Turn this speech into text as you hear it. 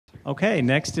Okay,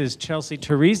 next is Chelsey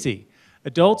Tarazi,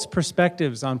 Adults'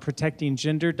 Perspectives on Protecting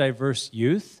Gender-Diverse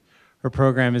Youth. Her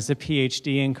program is a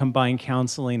PhD in Combined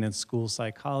Counseling and School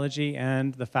Psychology,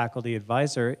 and the faculty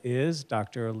advisor is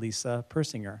Dr. Lisa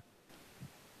Persinger.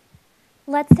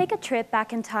 Let's take a trip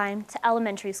back in time to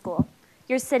elementary school.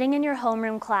 You're sitting in your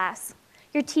homeroom class.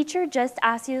 Your teacher just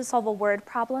asked you to solve a word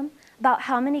problem about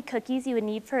how many cookies you would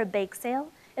need for a bake sale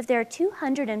if there are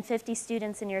 250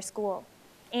 students in your school.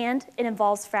 And it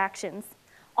involves fractions.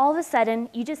 All of a sudden,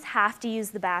 you just have to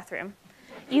use the bathroom.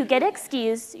 You get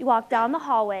excused, you walk down the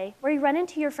hallway where you run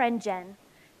into your friend Jen.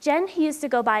 Jen, who used to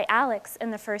go by Alex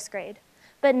in the first grade,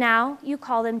 but now you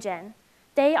call them Jen.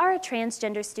 They are a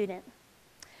transgender student.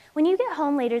 When you get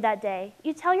home later that day,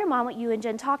 you tell your mom what you and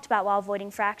Jen talked about while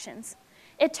avoiding fractions.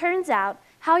 It turns out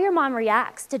how your mom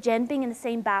reacts to Jen being in the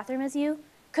same bathroom as you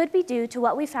could be due to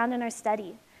what we found in our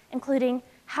study, including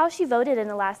how she voted in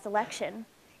the last election,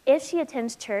 if she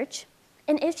attends church,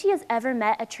 and if she has ever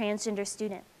met a transgender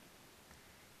student.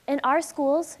 In our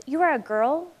schools, you are a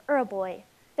girl or a boy.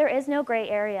 There is no gray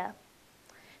area.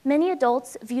 Many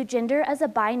adults view gender as a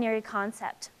binary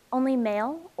concept, only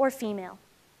male or female.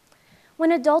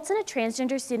 When adults in a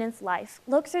transgender student's life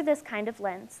look through this kind of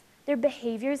lens, their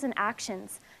behaviors and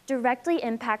actions directly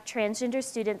impact transgender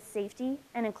students' safety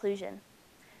and inclusion.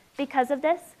 Because of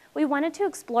this, we wanted to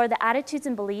explore the attitudes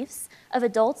and beliefs of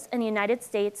adults in the United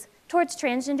States towards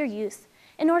transgender youth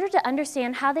in order to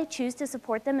understand how they choose to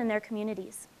support them in their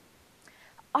communities.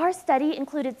 Our study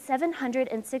included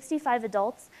 765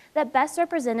 adults that best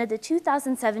represented the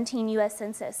 2017 US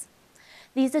Census.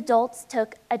 These adults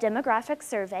took a demographic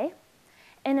survey,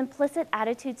 an implicit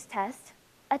attitudes test,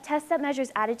 a test that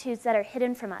measures attitudes that are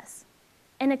hidden from us,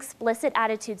 an explicit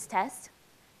attitudes test,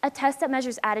 a test that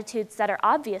measures attitudes that are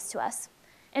obvious to us,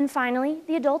 and finally,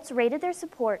 the adults rated their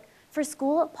support for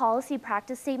school policy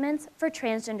practice statements for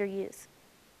transgender youth.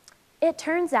 It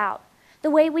turns out the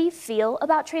way we feel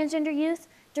about transgender youth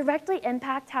directly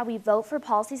impact how we vote for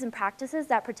policies and practices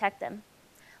that protect them.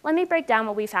 Let me break down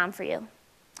what we found for you.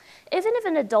 Even if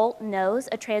an adult knows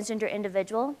a transgender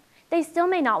individual, they still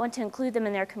may not want to include them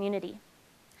in their community.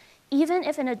 Even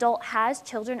if an adult has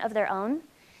children of their own,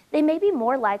 they may be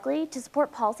more likely to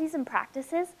support policies and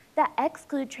practices that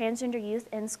exclude transgender youth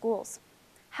in schools.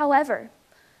 However,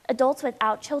 adults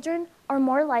without children are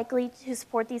more likely to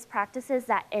support these practices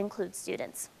that include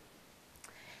students.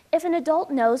 If an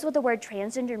adult knows what the word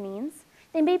transgender means,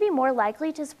 they may be more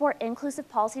likely to support inclusive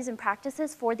policies and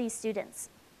practices for these students.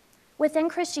 Within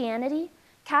Christianity,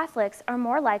 Catholics are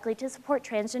more likely to support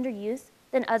transgender youth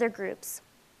than other groups.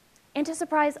 And to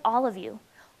surprise all of you,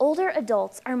 older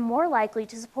adults are more likely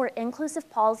to support inclusive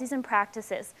policies and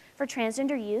practices for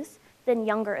transgender youth than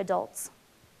younger adults.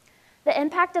 The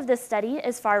impact of this study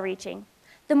is far-reaching.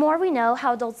 The more we know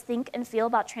how adults think and feel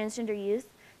about transgender youth,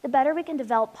 the better we can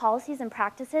develop policies and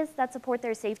practices that support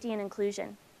their safety and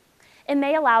inclusion. It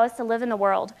may allow us to live in a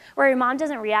world where your mom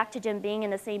doesn't react to Jim being in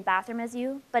the same bathroom as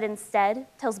you, but instead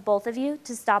tells both of you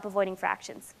to stop avoiding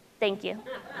fractions. Thank you.